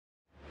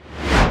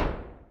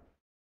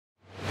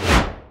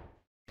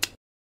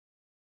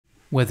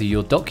Whether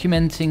you're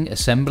documenting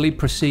assembly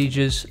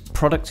procedures,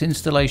 product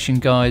installation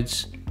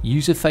guides,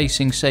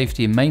 user-facing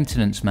safety and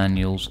maintenance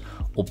manuals,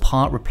 or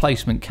part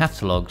replacement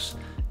catalogs,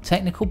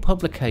 technical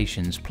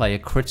publications play a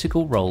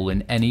critical role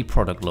in any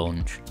product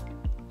launch.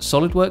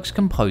 SOLIDWORKS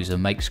Composer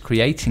makes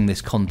creating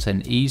this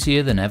content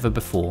easier than ever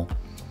before.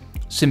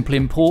 Simply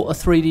import a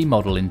 3D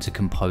model into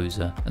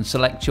Composer and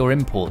select your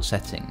import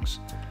settings.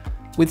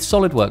 With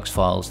SOLIDWORKS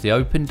files, the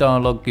open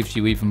dialog gives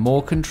you even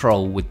more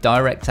control with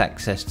direct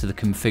access to the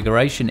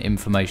configuration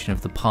information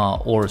of the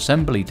part or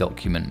assembly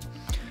document,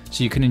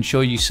 so you can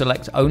ensure you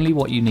select only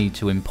what you need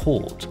to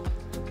import.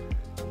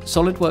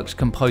 SOLIDWORKS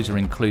Composer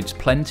includes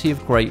plenty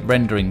of great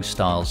rendering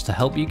styles to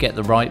help you get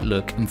the right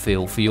look and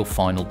feel for your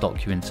final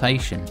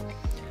documentation.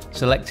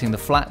 Selecting the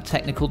flat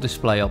technical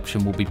display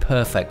option will be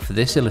perfect for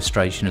this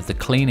illustration of the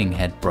cleaning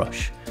head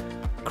brush.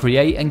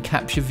 Create and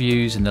capture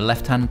views in the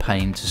left-hand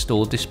pane to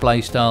store display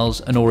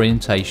styles and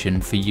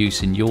orientation for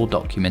use in your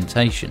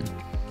documentation.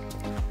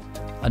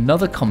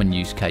 Another common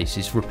use case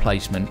is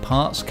replacement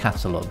parts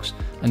catalogs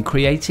and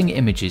creating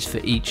images for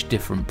each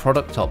different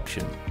product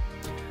option.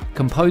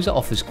 Composer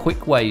offers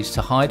quick ways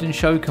to hide and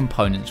show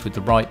components with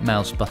the right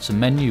mouse button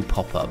menu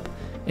pop-up,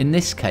 in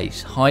this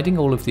case hiding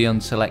all of the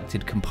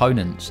unselected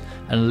components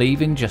and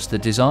leaving just the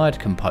desired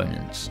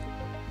components.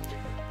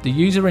 The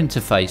user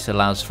interface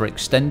allows for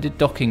extended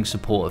docking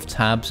support of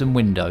tabs and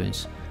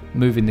windows.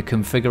 Moving the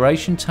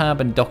configuration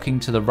tab and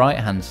docking to the right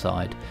hand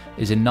side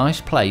is a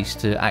nice place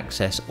to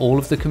access all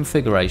of the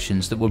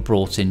configurations that were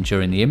brought in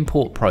during the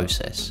import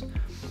process.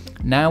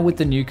 Now with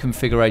the new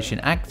configuration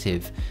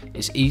active,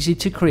 it's easy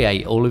to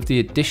create all of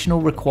the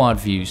additional required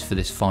views for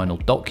this final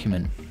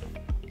document.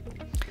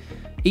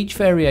 Each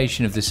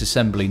variation of this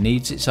assembly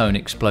needs its own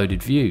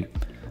exploded view.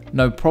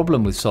 No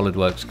problem with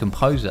SOLIDWORKS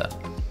Composer.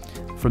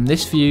 From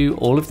this view,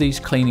 all of these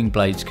cleaning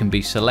blades can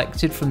be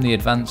selected from the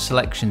advanced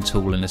selection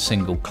tool in a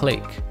single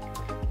click.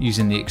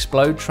 Using the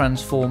explode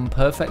transform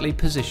perfectly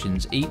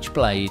positions each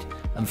blade,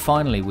 and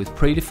finally with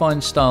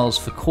predefined styles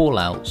for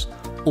callouts,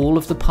 all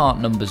of the part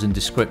numbers and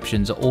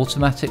descriptions are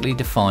automatically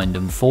defined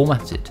and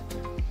formatted.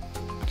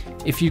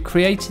 If you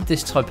created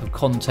this type of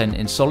content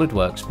in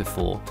SOLIDWORKS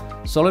before,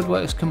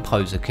 SOLIDWORKS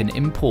Composer can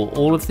import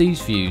all of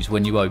these views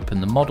when you open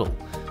the model,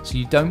 so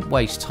you don't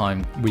waste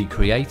time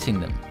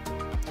recreating them.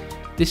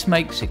 This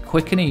makes it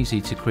quick and easy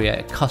to create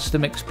a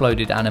custom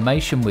exploded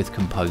animation with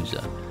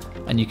Composer,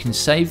 and you can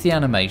save the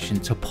animation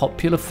to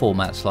popular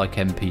formats like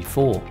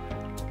MP4.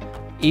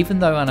 Even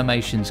though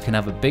animations can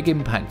have a big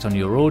impact on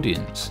your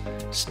audience,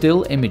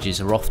 still images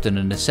are often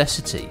a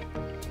necessity.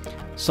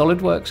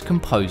 SOLIDWORKS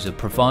Composer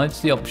provides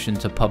the option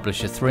to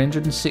publish a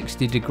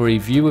 360-degree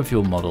view of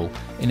your model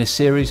in a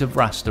series of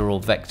raster or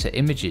vector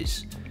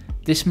images.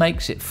 This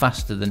makes it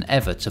faster than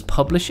ever to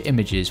publish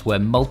images where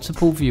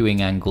multiple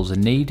viewing angles are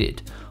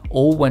needed,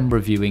 or when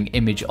reviewing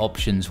image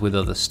options with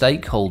other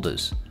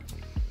stakeholders.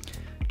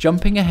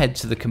 Jumping ahead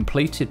to the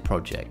completed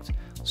project,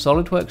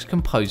 SOLIDWORKS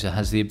Composer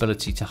has the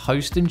ability to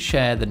host and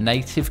share the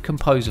native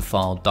Composer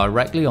file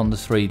directly on the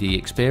 3D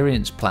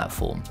Experience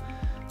platform.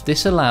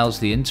 This allows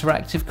the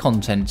interactive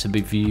content to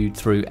be viewed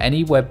through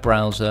any web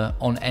browser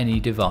on any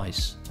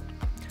device.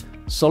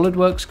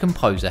 SOLIDWORKS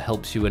Composer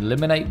helps you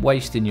eliminate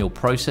waste in your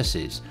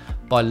processes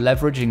by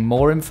leveraging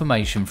more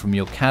information from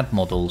your CAD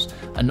models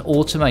and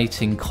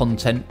automating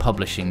content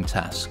publishing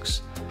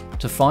tasks.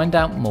 To find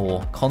out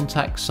more,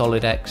 contact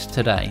SolidX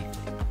today.